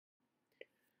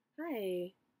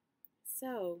Hi.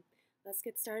 So, let's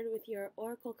get started with your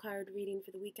oracle card reading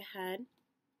for the week ahead.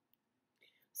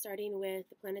 Starting with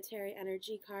the planetary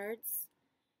energy cards.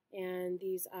 And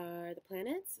these are the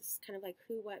planets. This is kind of like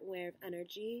who, what, where of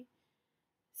energy.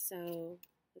 So,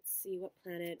 let's see what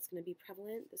planet is going to be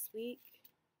prevalent this week.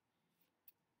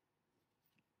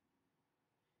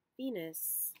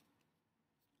 Venus.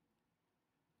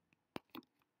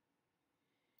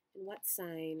 And what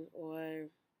sign or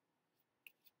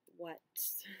what?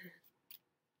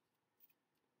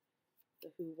 The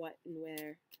who, what, and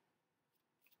where.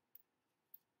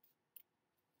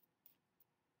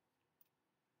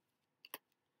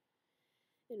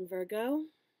 In Virgo.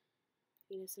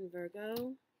 Venus in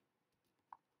Virgo.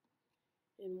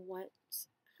 In what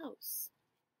house?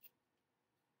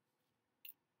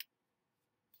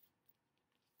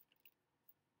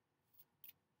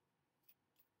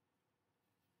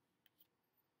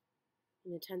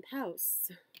 In the 10th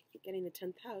house. Keep getting the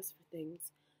 10th house for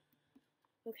things.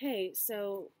 Okay,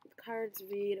 so the cards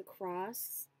read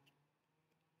across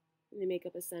and they make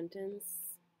up a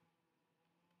sentence.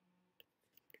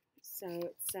 So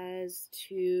it says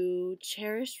to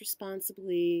cherish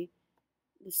responsibly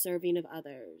the serving of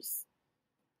others.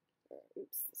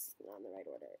 Oops, this is not in the right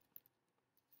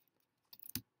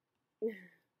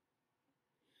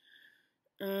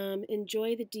order.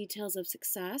 Enjoy the details of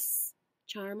success.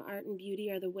 Charm, art, and beauty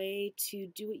are the way to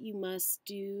do what you must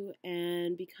do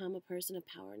and become a person of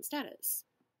power and status.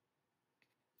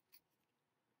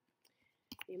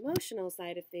 The emotional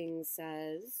side of things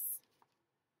says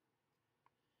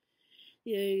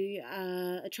the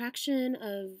attraction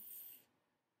of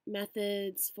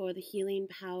methods for the healing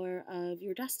power of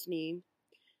your destiny.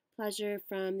 Pleasure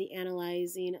from the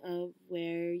analyzing of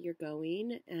where you're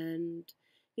going, and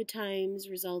good times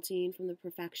resulting from the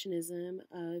perfectionism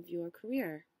of your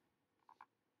career.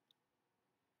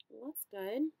 Well, that's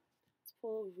good. Let's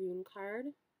pull a rune card.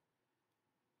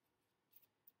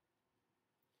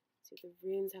 See what the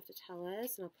runes have to tell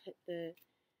us, and I'll put the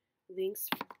links,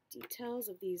 details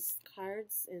of these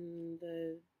cards in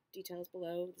the details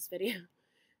below this video.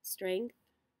 Strength,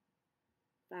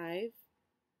 5.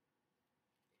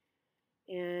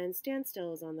 And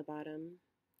standstill is on the bottom.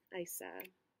 Isa.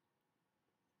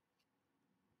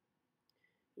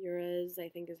 URAZ, I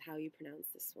think, is how you pronounce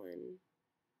this one.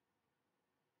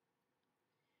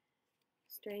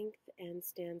 Strength and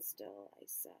standstill,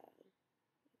 Isa.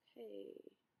 Okay.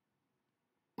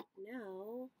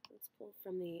 Now, let's pull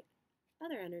from the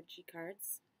other energy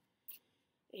cards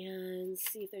and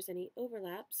see if there's any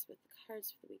overlaps with the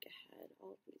cards for the week ahead.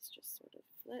 All of these just sort of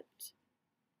flipped.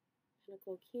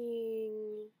 Pentacle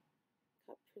King,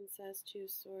 Cup Princess, 2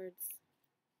 Swords.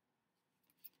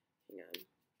 Hang on.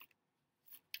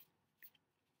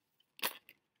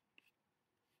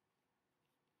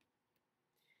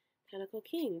 Pentacle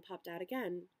King popped out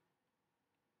again.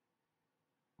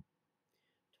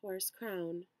 Taurus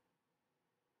Crown.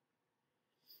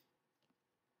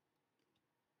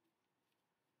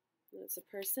 It's a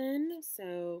person,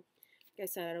 so like I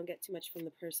said, I don't get too much from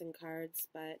the person cards,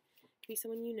 but it could be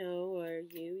someone you know or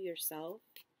you yourself.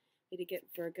 Need to get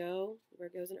Virgo.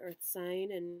 Virgo's an earth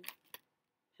sign, and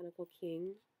Pentacle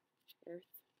King, earth.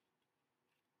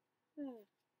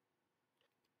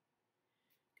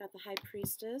 Got the High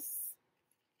Priestess.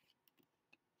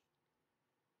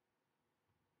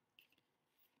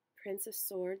 Prince of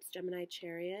Swords, Gemini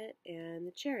Chariot, and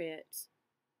the Chariot.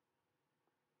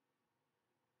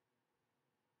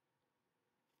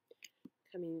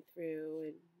 Coming through,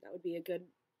 and that would be a good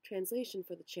translation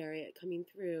for the Chariot coming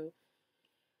through.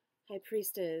 High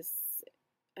Priestess,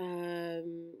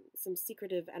 some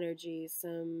secretive energy,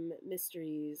 some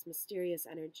mysteries, mysterious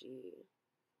energy.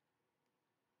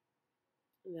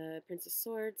 The Prince of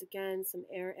Swords, again, some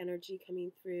air energy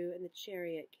coming through, and the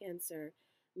Chariot, Cancer,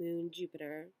 Moon,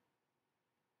 Jupiter.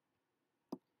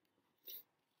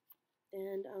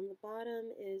 And on the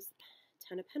bottom is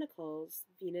Ten of Pentacles,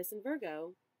 Venus and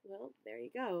Virgo. Well, there you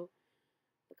go.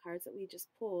 The cards that we just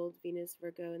pulled, Venus,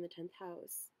 Virgo, in the 10th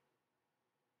house.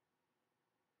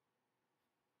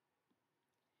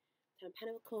 Ten of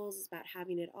Pentacles is about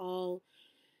having it all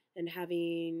and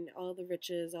having all the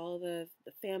riches, all the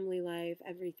family life,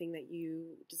 everything that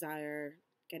you desire,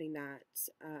 getting that.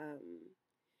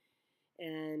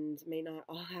 And may not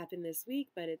all happen this week,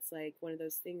 but it's like one of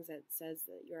those things that says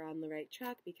that you're on the right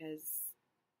track because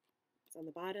it's on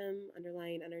the bottom,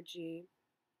 underlying energy.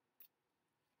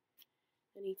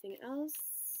 Anything else?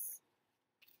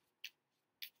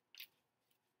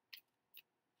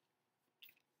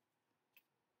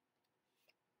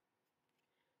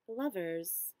 The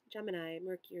Lovers, Gemini,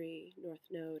 Mercury, North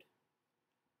Node.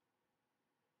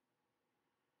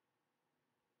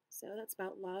 So that's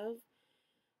about love,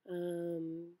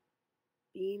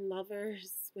 being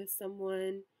lovers with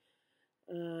someone.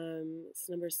 It's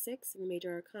number 6 in the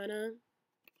Major Arcana.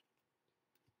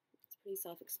 It's pretty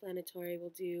self-explanatory. We'll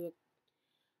do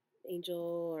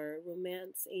angel or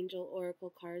romance angel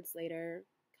oracle cards later.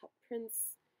 Cup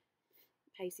Prince,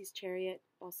 Pisces Chariot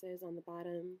also is on the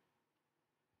bottom.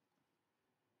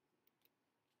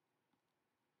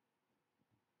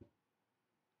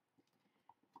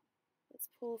 Let's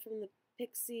pull from the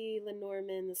Pixie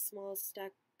Lenormand, the smallest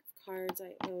stack of cards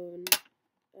I own.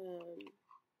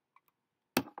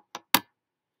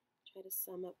 Try to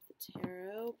sum up the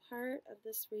tarot part of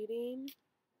this reading.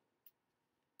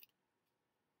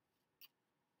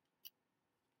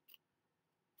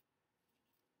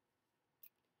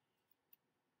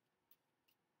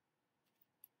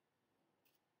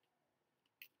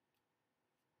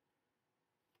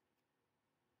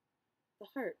 The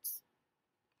heart.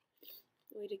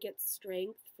 A way to get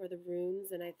strength for the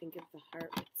runes, and I think of the heart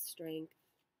with strength.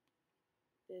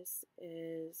 This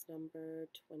is number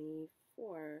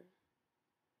 24.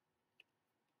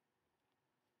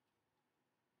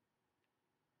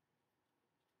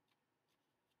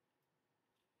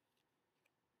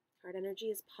 Heart energy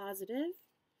is positive.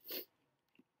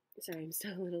 Sorry, I'm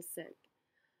still a little sick.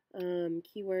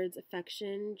 Keywords: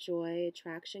 affection, joy,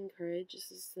 attraction, courage.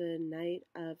 This is the Knight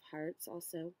of Hearts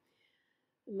also.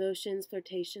 Emotions,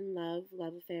 flirtation, love,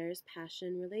 love affairs,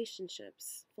 passion,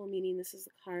 relationships. Full meaning: this is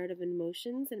the card of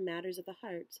emotions and matters of the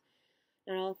heart.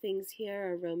 Not all things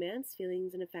here are romance.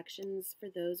 Feelings and affections for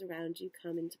those around you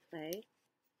come into play.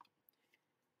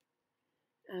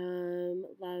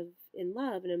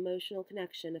 Love, an emotional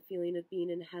connection, a feeling of being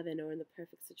in heaven or in the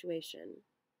perfect situation.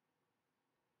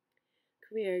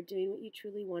 Career: doing what you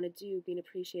truly want to do, being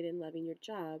appreciated and loving your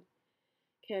job.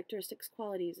 Characteristics,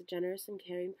 qualities: a generous and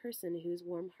caring person who is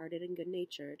warm-hearted and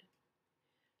good-natured.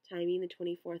 Timing: the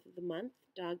 24th of the month.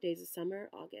 Dog days of summer,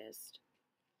 August.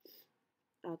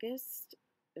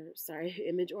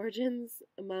 Image origins.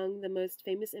 Among the most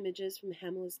famous images from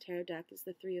Hamilla's tarot deck is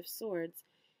the Three of Swords.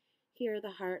 Here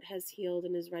the heart has healed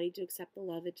and is ready to accept the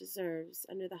love it deserves.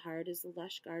 Under the heart is the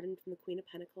lush garden from the Queen of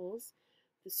Pentacles,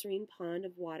 the serene pond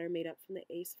of water made up from the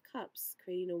Ace of Cups,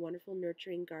 creating a wonderful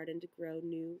nurturing garden to grow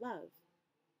new love.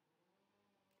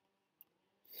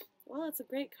 Well, that's a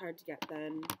great card to get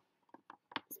then,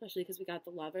 especially because we got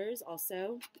the Lovers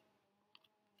also.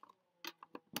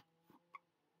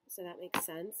 So that makes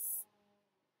sense.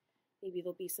 Maybe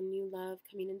there'll be some new love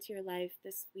coming into your life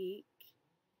this week.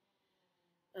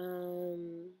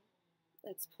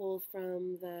 Let's pull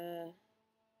from the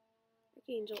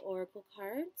Archangel Oracle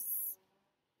cards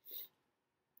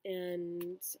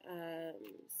and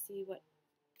see what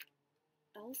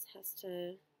else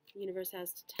the universe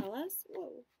has to tell us.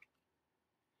 Whoa.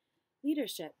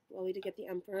 Leadership. Well, we did get the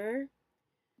Emperor.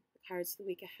 The cards for the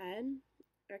week ahead.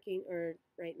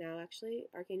 Right now,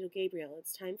 Archangel Gabriel.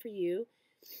 It's time for you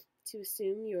to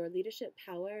assume your leadership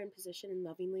power and position and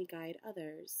lovingly guide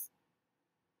others.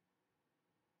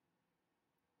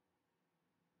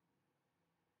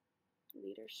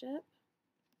 Leadership.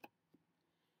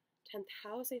 10th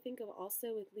house, I think of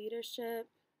also with leadership.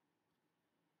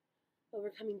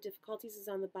 Overcoming difficulties is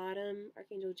on the bottom.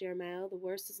 Archangel Jeremiah, the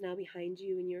worst is now behind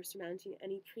you and you're surmounting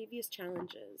any previous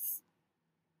challenges.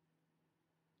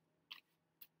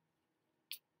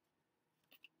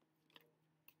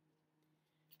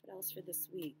 What else for this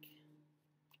week?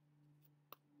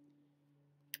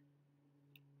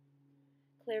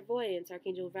 Clairvoyance,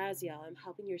 Archangel Raziel. I'm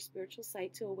helping your spiritual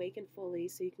sight to awaken fully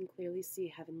so you can clearly see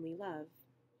heavenly love.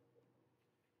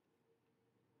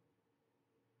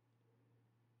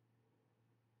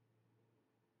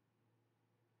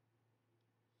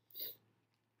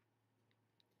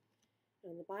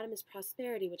 And on the bottom is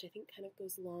prosperity, which I think kind of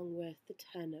goes along with the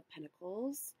 10 of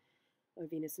Pentacles, or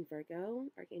Venus and Virgo.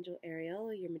 Archangel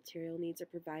Ariel, your material needs are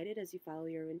provided as you follow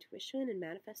your intuition and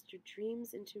manifest your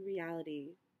dreams into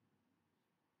reality.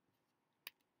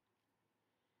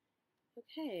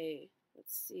 Okay,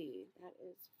 let's see. That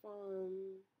is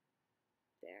from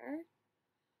there.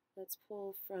 Let's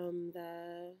pull from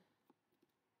the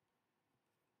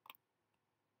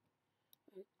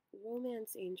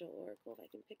Romance Angel Oracle, if I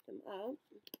can pick them up.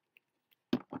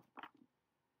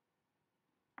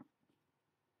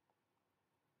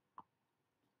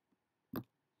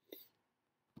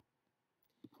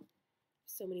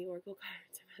 So many Oracle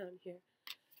cards around here.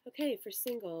 Okay, for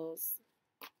singles.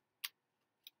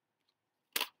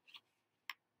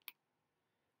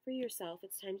 Free yourself.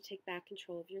 It's time to take back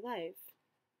control of your life.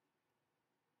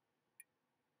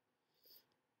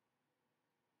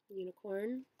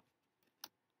 Unicorn.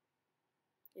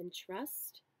 And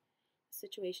trust.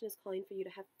 situation is calling for you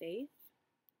to have faith.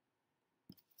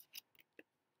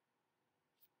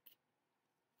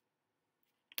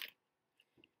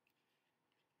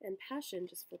 And passion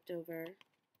just flipped over.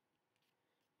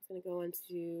 It's going to go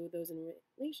into those in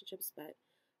relationships, but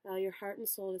allow your heart and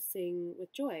soul to sing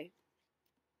with joy.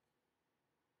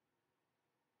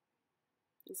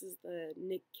 This is the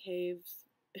Nick Cave.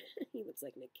 He looks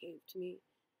like Nick Cave to me.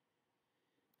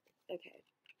 Okay.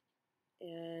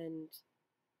 And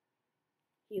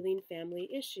healing family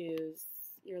issues.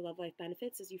 Your love life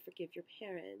benefits as you forgive your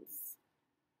parents.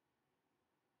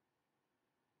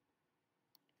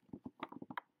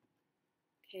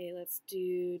 Okay, let's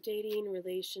do dating,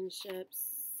 relationships.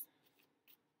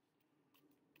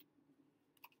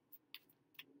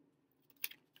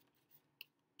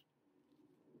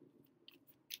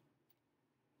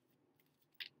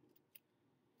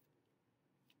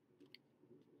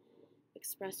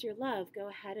 Express your love. Go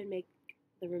ahead and make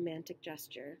the romantic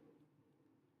gesture.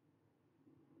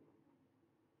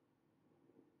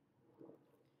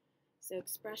 So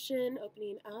expression,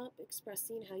 opening up,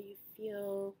 expressing how you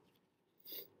feel.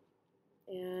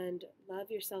 And love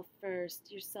yourself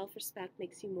first. Your self-respect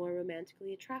makes you more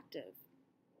romantically attractive.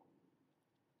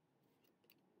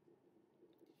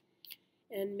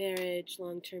 And marriage,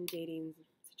 long-term dating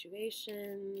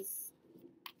situations,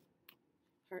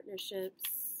 partnerships.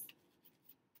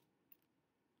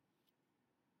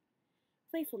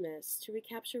 Playfulness. To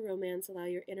recapture romance, allow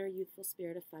your inner youthful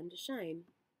spirit of fun to shine.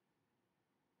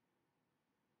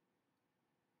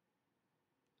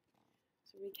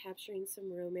 So recapturing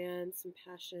some romance, some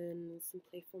passion, some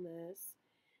playfulness.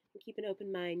 And keep an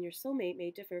open mind. Your soulmate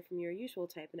may differ from your usual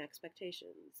type and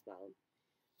expectations. Well,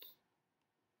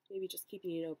 maybe just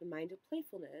keeping an open mind of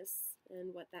playfulness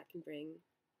and what that can bring.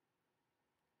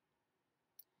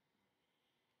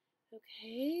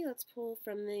 Okay, let's pull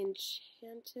from the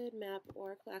Enchanted Map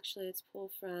Oracle. Actually, let's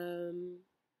pull from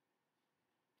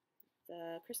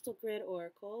the Crystal Grid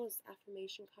Oracle as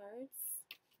affirmation cards.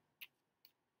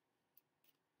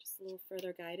 Just a little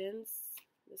further guidance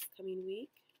this coming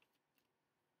week.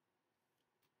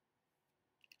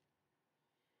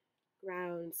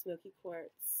 Ground, Smoky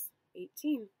Quartz,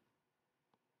 18.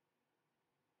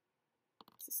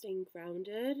 So staying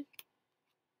grounded.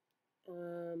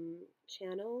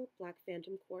 Channel, Black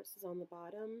Phantom Quartz is on the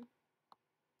bottom.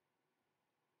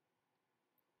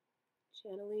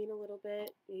 Channeling a little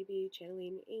bit, maybe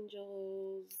channeling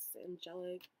angels,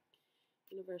 angelic,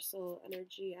 universal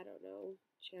energy, I don't know.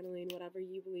 Channeling whatever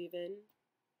you believe in.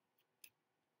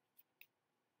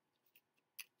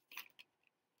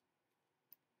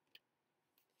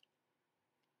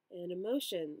 And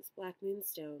emotions, Black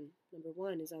Moonstone, number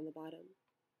 1 is on the bottom.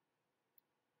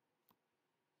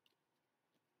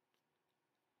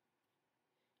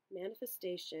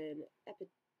 Manifestation,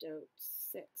 Epidote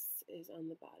 6 is on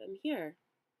the bottom here.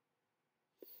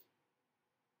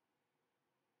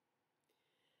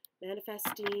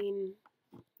 Manifesting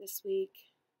this week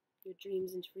your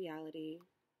dreams into reality.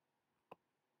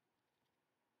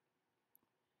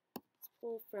 Let's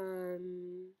pull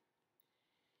from,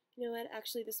 you know what,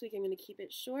 actually this week I'm going to keep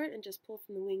it short and just pull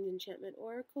from the Winged Enchantment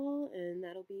Oracle, and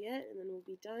that'll be it, and then we'll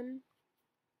be done.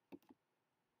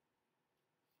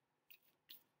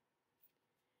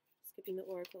 Skipping the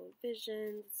Oracle of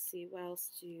Vision. Let's see, what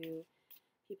else do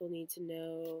people need to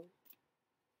know?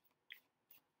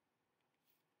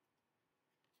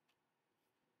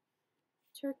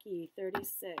 Turkey,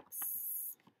 36.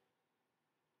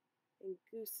 And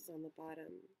Goose is on the bottom.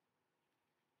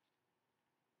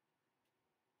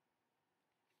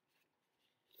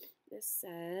 This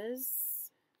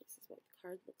says, this is what the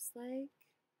card looks like.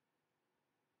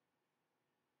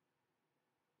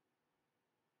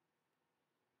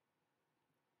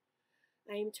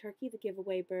 I am Turkey, the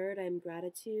giveaway bird. I am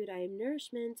gratitude. I am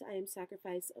nourishment. I am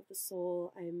sacrifice of the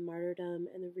soul. I am martyrdom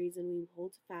and the reason we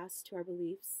hold fast to our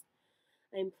beliefs.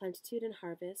 I am plenitude and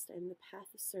harvest. I am the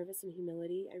path of service and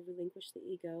humility. I relinquish the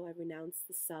ego. I renounce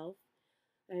the self.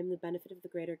 I am the benefit of the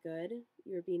greater good.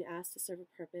 You are being asked to serve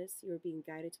a purpose. You are being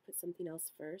guided to put something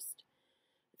else first.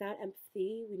 Without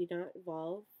empathy, we do not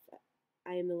evolve.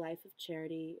 I am the life of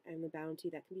charity. I am the bounty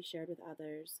that can be shared with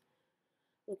others.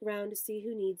 Look around to see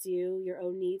who needs you. Your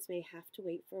own needs may have to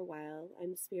wait for a while. I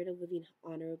am the spirit of living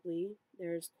honorably.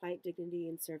 There is quiet dignity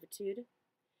in servitude.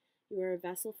 You are a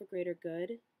vessel for greater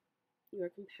good. You are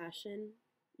compassion.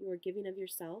 You are giving of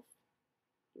yourself.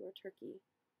 You are Turkey.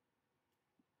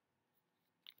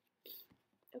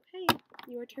 Okay,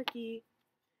 you are Turkey.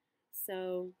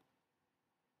 So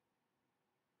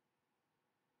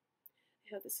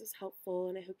I hope this was helpful,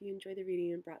 and I hope you enjoyed the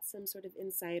reading and brought some sort of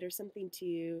insight or something to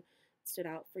you stood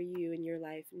out for you in your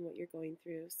life and what you're going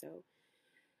through. So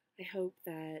I hope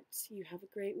that you have a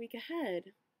great week ahead,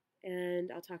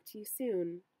 and I'll talk to you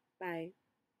soon. Bye.